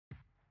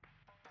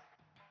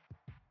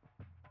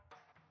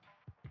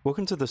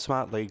Welcome to the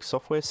SmartLeague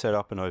Software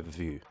Setup and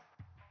Overview.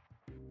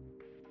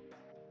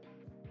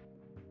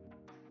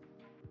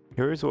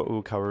 Here is what we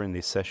will cover in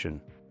this session.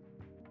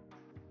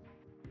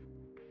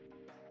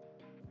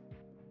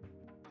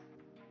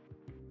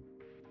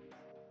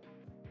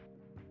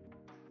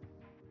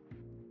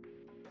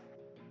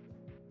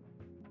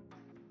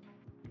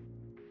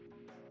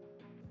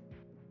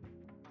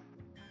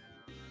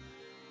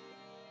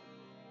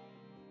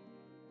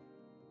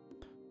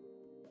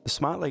 The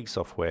SmartLeague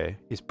software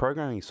is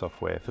programming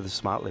software for the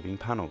smart living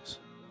panels.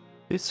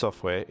 This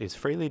software is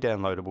freely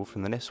downloadable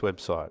from the Ness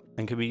website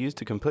and can be used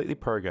to completely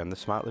program the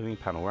smart living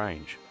panel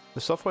range. The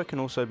software can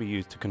also be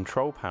used to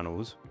control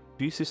panels,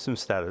 view system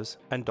status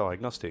and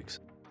diagnostics.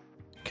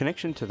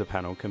 Connection to the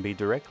panel can be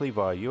directly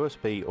via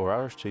USB or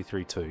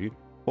RS-232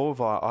 or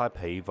via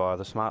IP via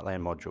the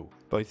SmartLAN module.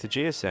 Both the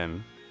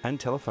GSM and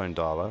telephone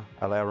dialer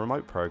allow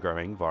remote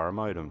programming via a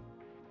modem.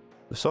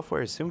 The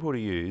software is simple to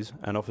use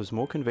and offers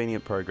more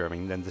convenient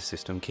programming than the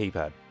system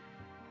keypad.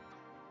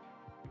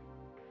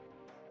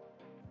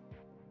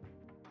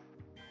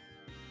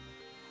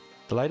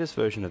 The latest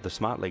version of the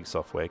SmartLeague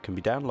software can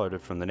be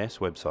downloaded from the Ness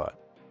website.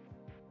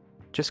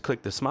 Just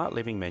click the Smart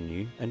Living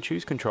menu and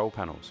choose Control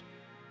Panels.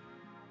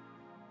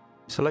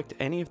 Select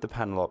any of the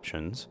panel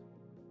options,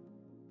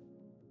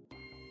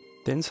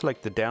 then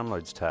select the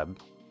Downloads tab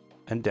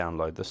and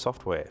download the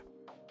software.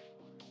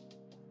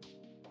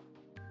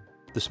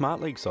 The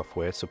SmartLeague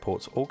software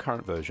supports all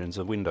current versions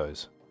of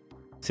Windows.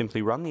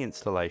 Simply run the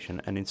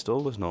installation and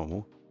install as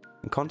normal,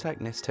 and contact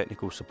Ness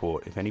technical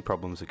support if any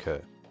problems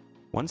occur.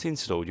 Once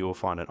installed, you will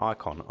find an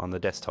icon on the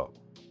desktop.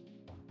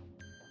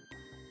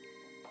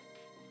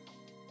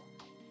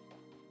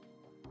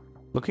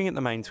 Looking at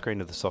the main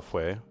screen of the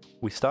software,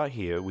 we start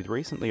here with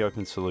recently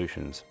opened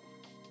solutions.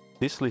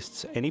 This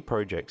lists any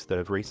projects that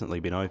have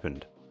recently been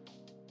opened.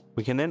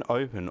 We can then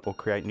open or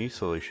create new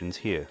solutions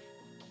here.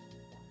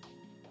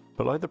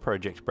 Below the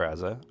project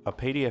browser are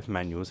PDF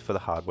manuals for the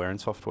hardware and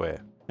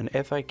software, and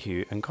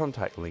FAQ and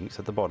contact links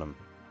at the bottom.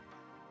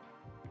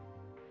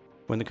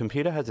 When the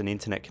computer has an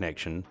internet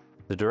connection,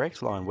 the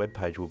Direct Line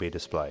webpage will be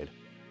displayed.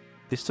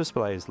 This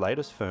displays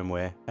latest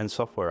firmware and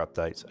software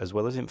updates as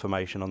well as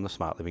information on the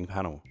Smart Living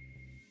panel.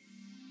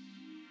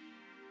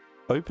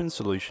 Open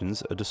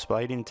solutions are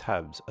displayed in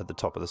tabs at the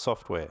top of the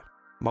software.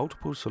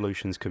 Multiple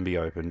solutions can be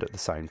opened at the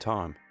same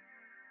time.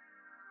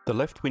 The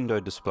left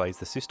window displays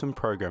the system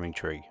programming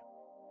tree.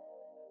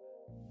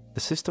 The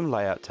System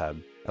Layout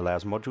tab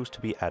allows modules to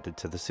be added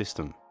to the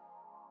system.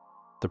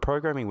 The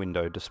programming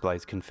window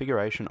displays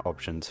configuration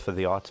options for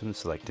the items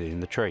selected in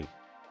the tree.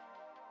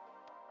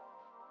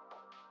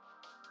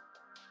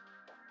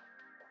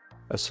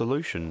 A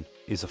solution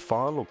is a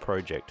file or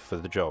project for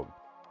the job.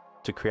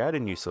 To create a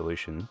new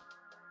solution,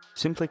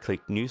 simply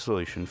click New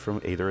Solution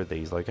from either of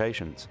these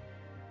locations.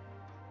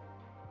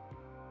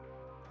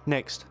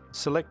 Next,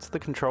 select the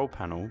control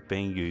panel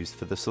being used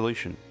for the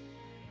solution.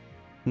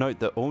 Note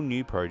that all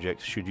new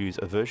projects should use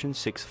a version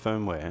 6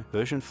 firmware.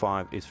 Version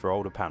 5 is for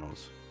older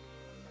panels.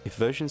 If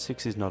version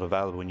 6 is not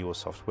available in your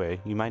software,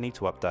 you may need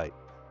to update.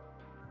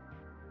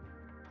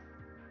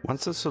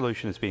 Once the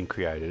solution has been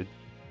created,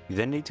 you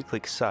then need to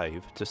click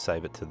Save to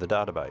save it to the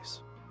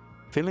database.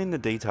 Fill in the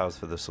details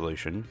for the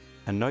solution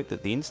and note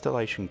that the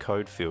installation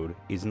code field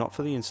is not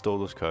for the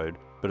installer's code,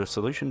 but a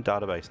solution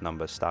database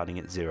number starting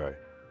at 0.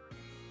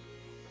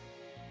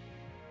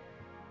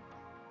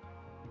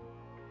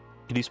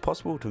 It is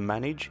possible to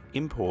manage,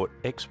 import,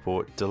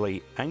 export,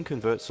 delete and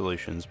convert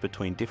solutions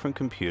between different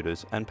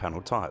computers and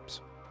panel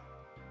types.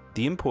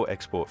 The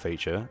import-export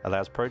feature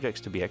allows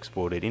projects to be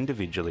exported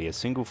individually as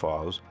single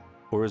files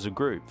or as a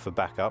group for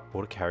backup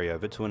or to carry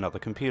over to another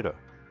computer.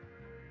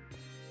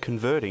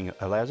 Converting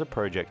allows a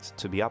project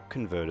to be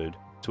upconverted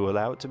to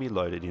allow it to be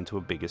loaded into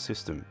a bigger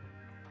system.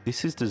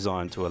 This is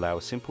designed to allow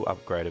a simple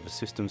upgrade of a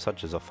system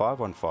such as a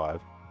 515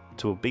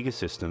 to a bigger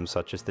system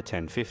such as the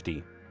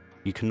 1050.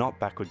 You cannot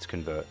backwards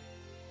convert.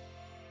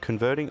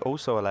 Converting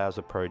also allows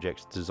a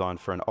project designed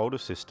for an older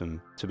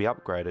system to be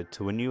upgraded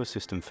to a newer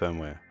system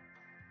firmware.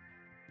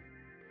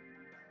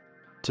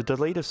 To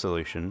delete a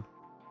solution,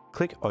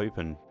 click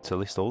Open to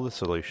list all the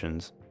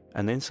solutions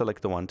and then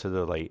select the one to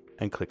delete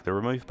and click the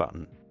Remove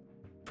button.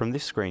 From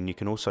this screen you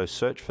can also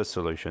search for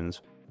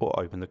solutions or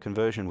open the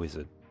conversion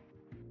wizard.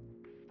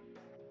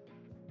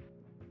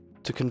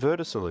 To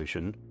convert a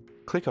solution,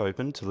 click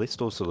Open to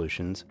list all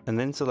solutions and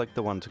then select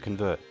the one to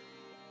convert.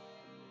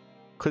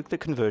 Click the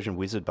Conversion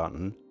Wizard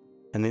button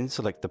and then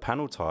select the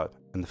panel type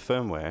and the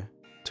firmware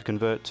to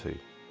convert to.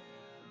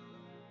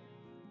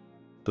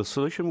 The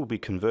solution will be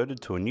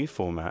converted to a new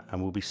format and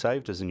will be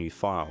saved as a new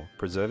file,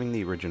 preserving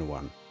the original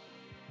one.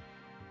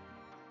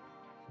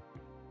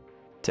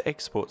 To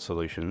export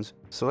solutions,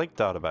 select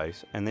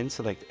Database and then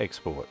select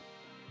Export.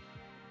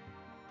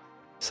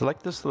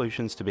 Select the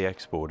solutions to be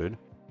exported,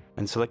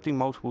 and selecting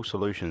multiple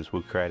solutions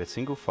will create a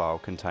single file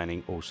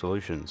containing all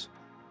solutions.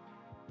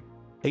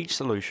 Each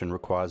solution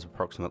requires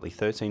approximately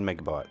 13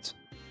 megabytes.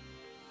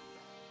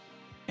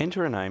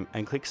 Enter a name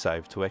and click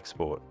Save to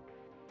export.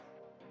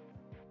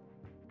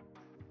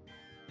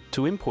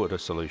 To import a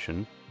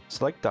solution,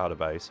 Select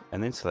Database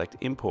and then select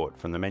Import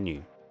from the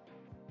menu.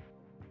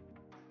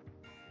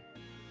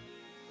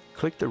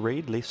 Click the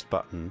Read List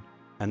button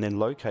and then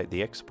locate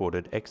the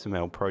exported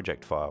XML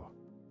project file.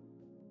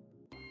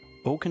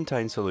 All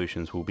contained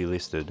solutions will be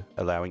listed,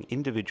 allowing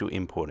individual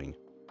importing.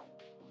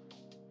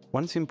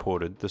 Once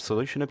imported, the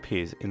solution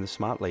appears in the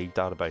SmartLeague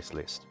database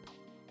list.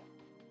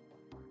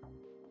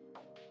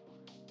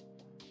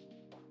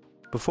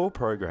 Before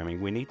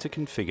programming, we need to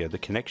configure the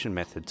connection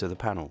method to the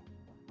panel.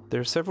 There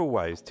are several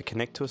ways to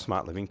connect to a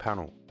Smart Living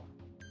panel.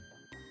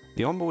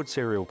 The onboard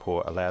serial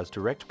port allows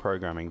direct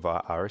programming via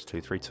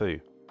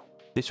RS-232.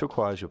 This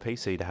requires your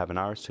PC to have an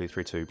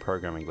RS-232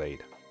 programming lead.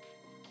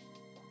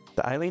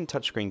 The Alien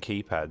touchscreen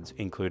keypads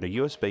include a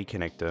USB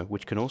connector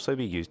which can also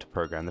be used to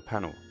program the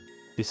panel.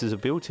 This is a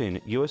built-in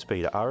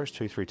USB to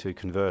RS-232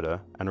 converter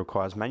and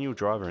requires manual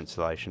driver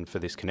installation for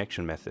this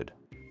connection method.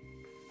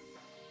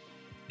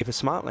 If a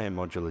SmartLAN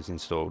module is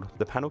installed,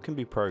 the panel can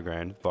be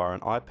programmed via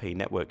an IP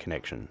network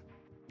connection.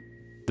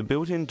 The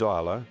built-in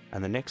dialer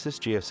and the Nexus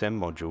GSM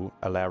module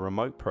allow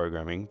remote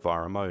programming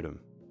via a modem.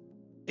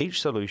 Each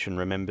solution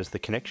remembers the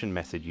connection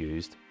method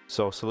used,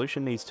 so a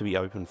solution needs to be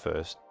opened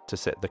first to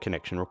set the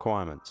connection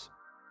requirements.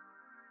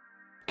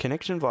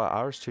 Connection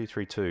via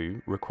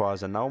RS-232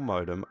 requires a null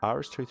modem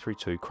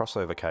RS-232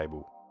 crossover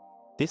cable.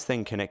 This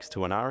then connects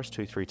to an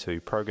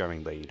RS-232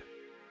 programming lead.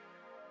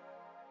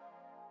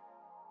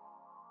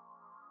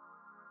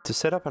 To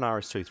set up an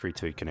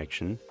RS-232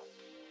 connection,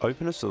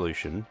 open a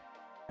solution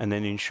and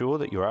then ensure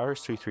that your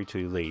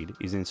RS-232 lead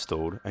is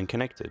installed and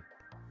connected.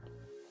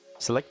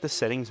 Select the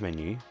Settings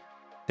menu,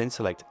 then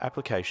select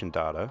Application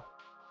Data,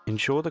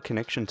 ensure the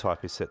connection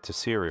type is set to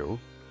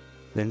serial,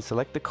 then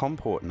select the COM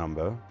port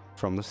number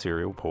from the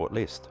serial port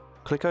list.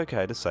 Click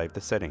OK to save the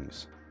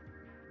settings.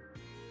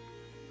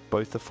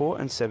 Both the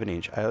 4 and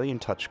 7-inch Alien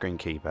touchscreen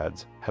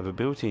keypads have a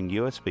built-in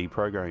USB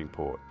programming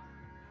port.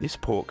 This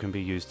port can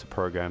be used to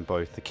program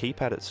both the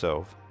keypad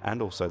itself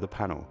and also the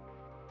panel.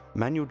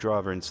 Manual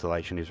driver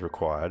installation is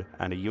required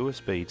and a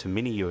USB to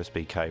mini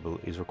USB cable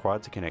is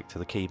required to connect to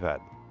the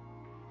keypad.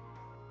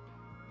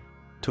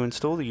 To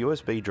install the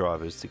USB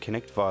drivers to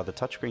connect via the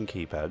touchscreen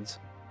keypads,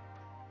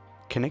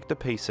 connect the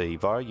PC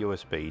via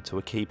USB to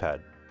a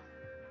keypad.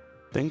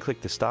 Then click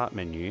the Start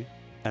menu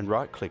and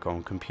right-click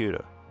on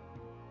Computer.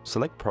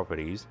 Select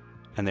Properties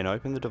and then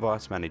open the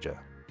Device Manager.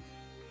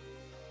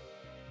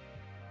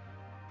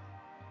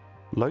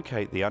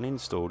 Locate the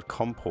uninstalled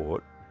COM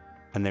port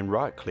and then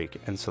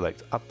right-click and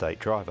select Update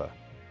Driver.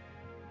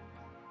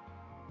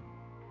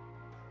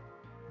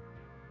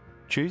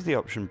 Choose the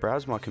option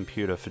Browse My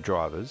Computer for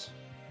drivers,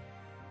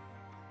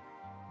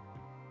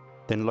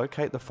 then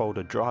locate the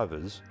folder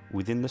Drivers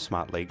within the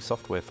SmartLeague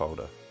software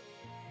folder.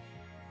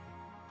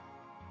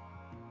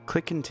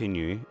 Click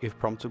Continue if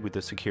prompted with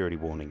a security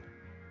warning.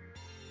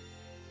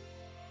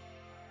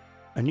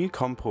 A new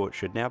COM port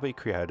should now be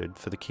created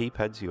for the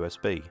keypad's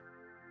USB.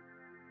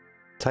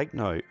 Take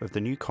note of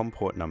the new COM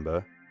port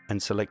number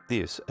and select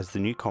this as the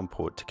new COM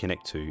port to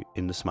connect to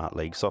in the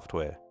SmartLeague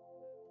software.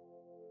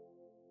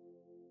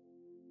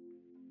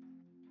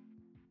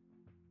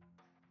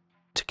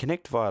 To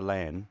connect via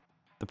LAN,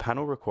 the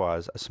panel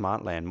requires a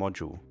SmartLAN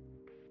module.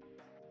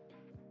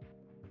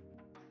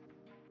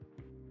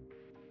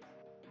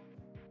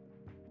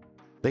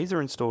 These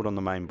are installed on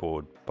the main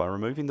board by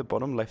removing the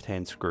bottom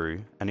left-hand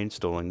screw and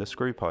installing the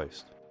screw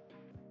post.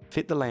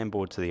 Fit the LAN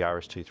board to the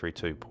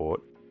RS-232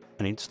 port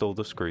and install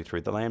the screw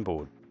through the LAN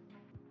board.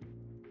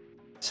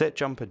 Set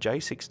jumper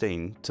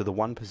J16 to the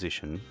 1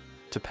 position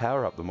to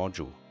power up the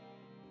module.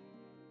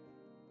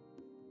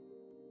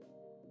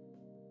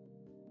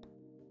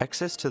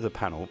 Access to the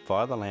panel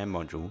via the LAN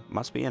module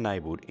must be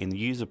enabled in the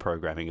user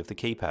programming of the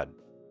keypad.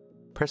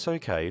 Press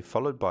OK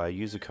followed by a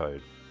user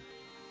code.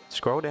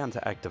 Scroll down to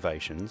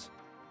Activations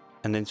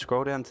and then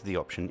scroll down to the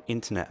option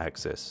Internet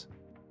Access.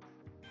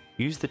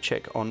 Use the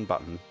Check On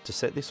button to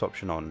set this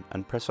option on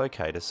and press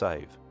OK to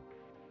save.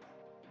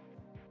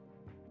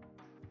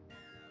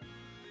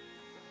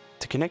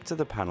 To connect to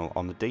the panel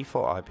on the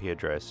default IP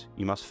address,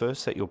 you must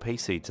first set your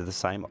PC to the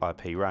same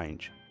IP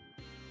range.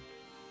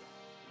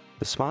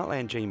 The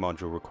SmartLAN G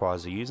module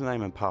requires a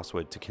username and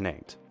password to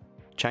connect.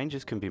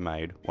 Changes can be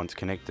made once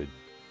connected.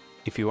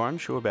 If you are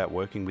unsure about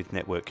working with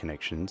network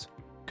connections,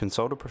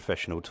 consult a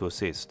professional to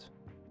assist.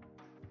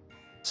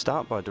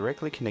 Start by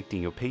directly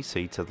connecting your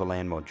PC to the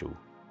LAN module.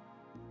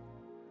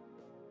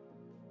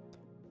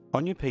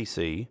 On your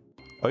PC,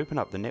 open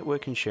up the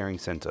Network and Sharing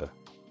Center.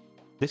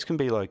 This can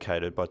be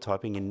located by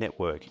typing in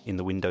Network in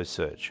the Windows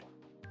search.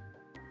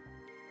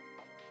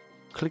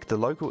 Click the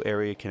Local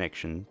Area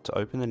Connection to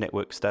open the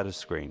Network Status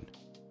screen.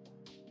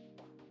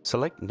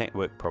 Select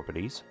Network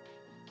Properties,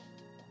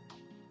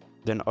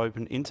 then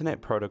open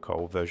Internet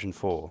Protocol version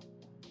 4.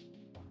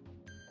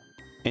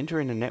 Enter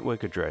in a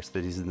network address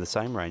that is in the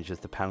same range as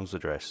the panel's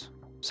address,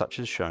 such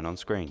as shown on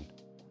screen.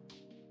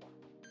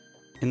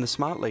 In the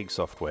SmartLeague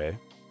software,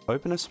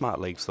 open a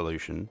SmartLeague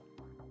solution,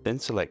 then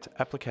select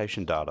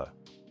Application Data.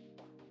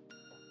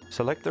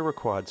 Select the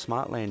required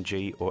SmartLAN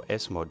G or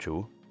S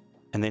module,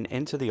 and then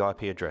enter the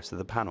IP address of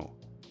the panel.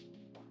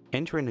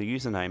 Enter in a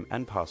username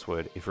and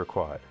password if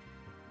required.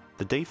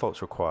 The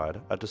defaults required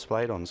are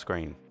displayed on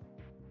screen.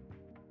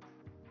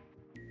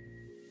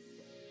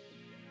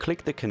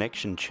 Click the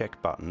Connection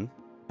Check button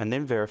and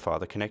then verify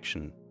the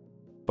connection.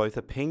 Both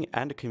a ping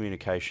and a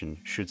communication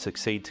should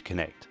succeed to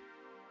connect.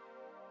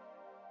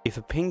 If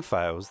a ping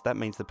fails, that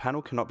means the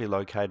panel cannot be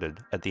located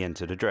at the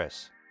entered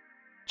address.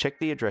 Check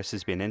the address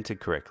has been entered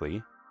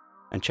correctly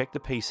and check the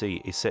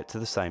PC is set to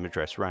the same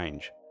address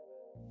range.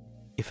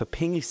 If a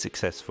ping is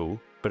successful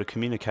but a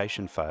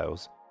communication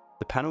fails,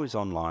 the panel is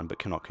online but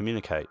cannot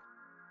communicate.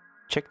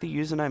 Check the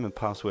username and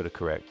password are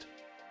correct,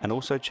 and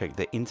also check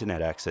that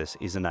internet access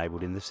is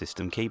enabled in the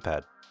system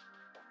keypad.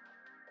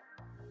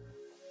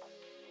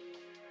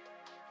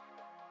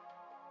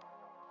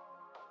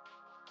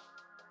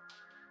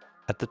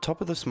 At the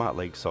top of the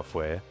SmartLeague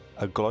software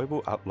are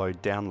global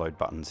upload/download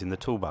buttons in the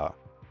toolbar.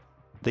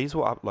 These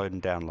will upload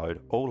and download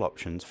all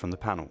options from the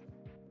panel.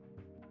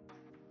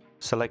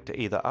 Select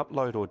either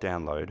upload or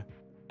download,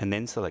 and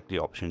then select the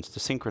options to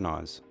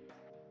synchronize.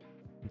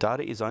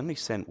 Data is only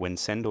sent when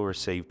send or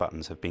receive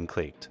buttons have been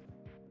clicked.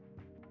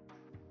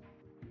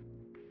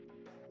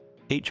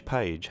 Each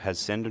page has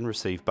send and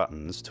receive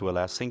buttons to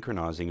allow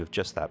synchronizing of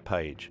just that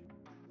page.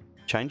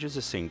 Changes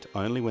are synced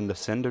only when the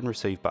send and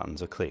receive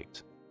buttons are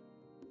clicked.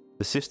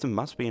 The system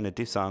must be in a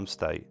disarmed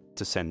state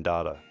to send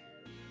data.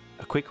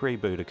 A quick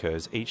reboot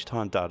occurs each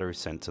time data is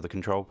sent to the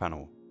control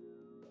panel.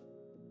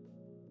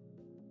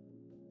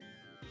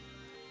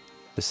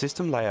 The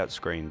system layout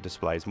screen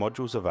displays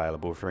modules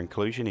available for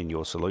inclusion in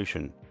your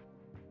solution.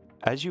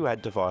 As you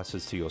add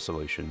devices to your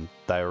solution,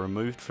 they are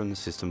removed from the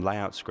system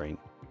layout screen.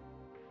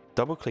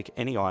 Double-click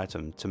any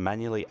item to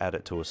manually add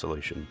it to a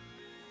solution.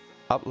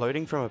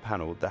 Uploading from a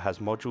panel that has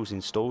modules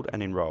installed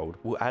and enrolled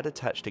will add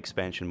attached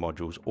expansion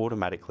modules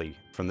automatically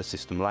from the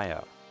system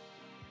layout.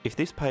 If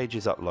this page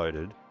is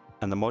uploaded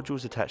and the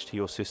modules attached to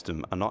your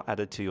system are not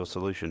added to your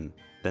solution,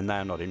 then they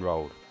are not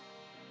enrolled.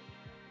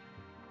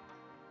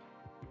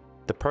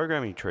 The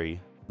programming tree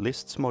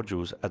lists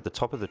modules at the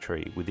top of the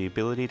tree with the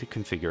ability to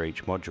configure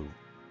each module.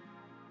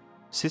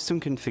 System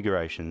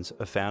configurations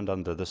are found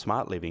under the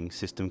Smart Living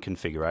System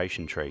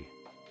Configuration tree.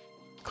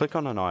 Click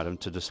on an item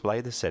to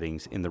display the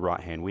settings in the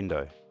right-hand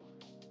window.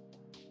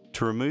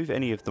 To remove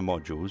any of the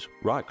modules,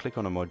 right-click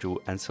on a module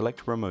and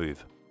select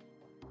Remove.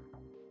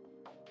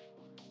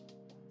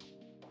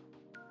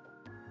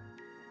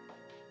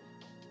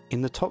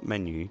 In the top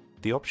menu,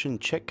 the option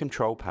Check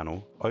Control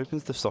Panel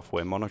opens the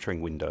software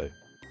monitoring window.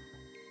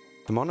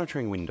 The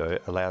monitoring window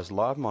allows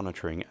live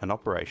monitoring and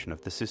operation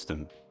of the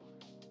system.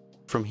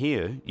 From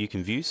here, you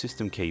can view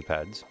system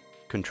keypads,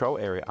 control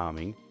area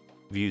arming,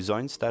 view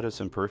zone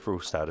status and peripheral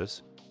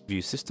status,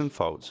 view system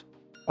faults,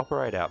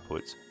 operate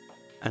outputs,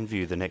 and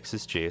view the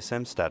Ness's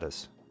GSM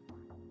status.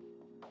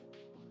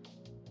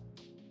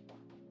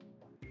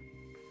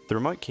 The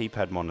remote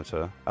keypad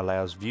monitor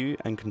allows view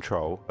and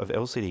control of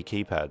LCD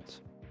keypads.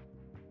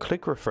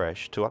 Click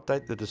Refresh to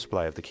update the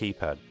display of the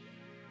keypad.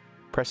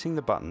 Pressing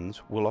the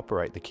buttons will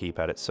operate the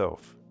keypad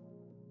itself.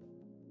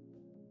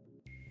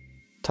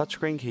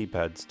 Touchscreen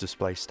keypads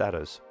display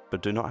status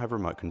but do not have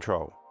remote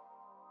control.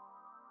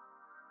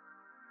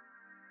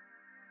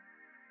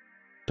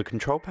 The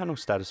Control Panel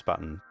Status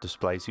button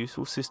displays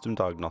useful system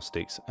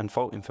diagnostics and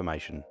fault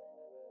information.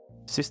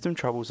 System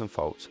troubles and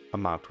faults are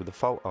marked with a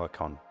fault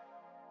icon.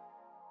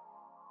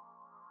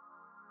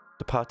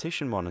 The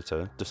Partition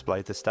Monitor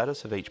displays the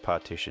status of each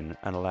partition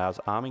and allows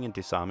arming and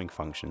disarming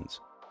functions.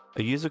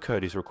 A user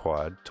code is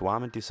required to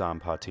arm and disarm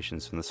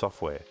partitions from the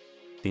software.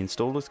 The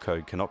installer's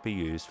code cannot be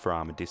used for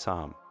arm and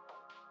disarm.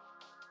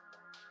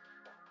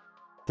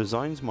 The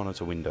Zones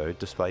Monitor window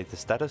displays the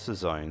status of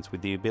zones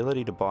with the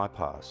ability to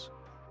bypass,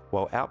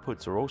 while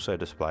outputs are also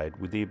displayed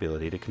with the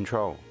ability to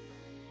control.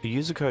 A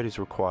user code is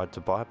required to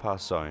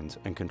bypass zones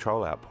and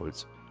control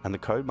outputs, and the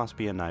code must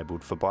be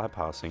enabled for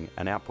bypassing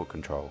and output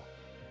control.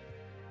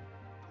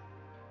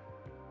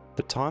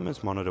 The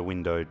Timers Monitor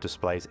window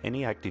displays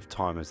any active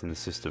timers in the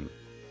system.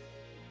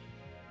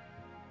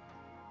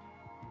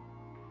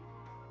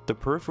 The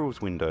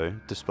Peripherals window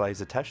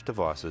displays attached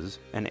devices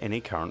and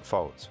any current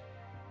faults.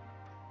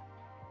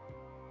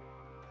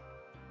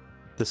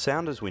 The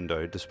Sounders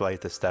window displays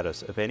the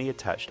status of any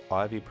attached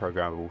IV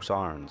programmable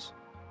sirens.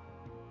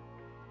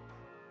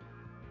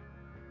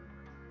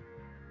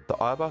 The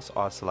iBus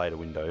Isolator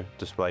window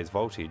displays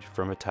voltage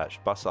from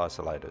attached bus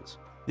isolators.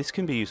 This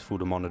can be useful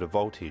to monitor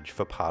voltage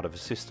for part of a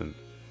system.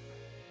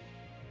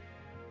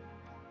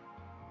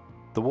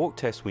 The Walk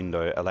Test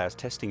window allows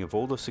testing of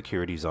all the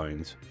security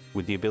zones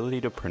with the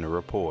ability to print a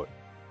report.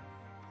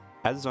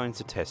 As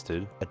zones are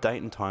tested, a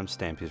date and time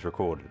stamp is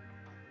recorded.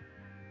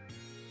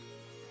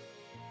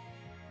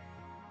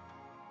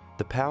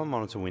 The Power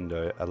Monitor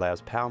window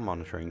allows power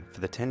monitoring for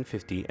the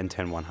 1050 and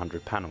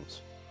 10100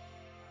 panels.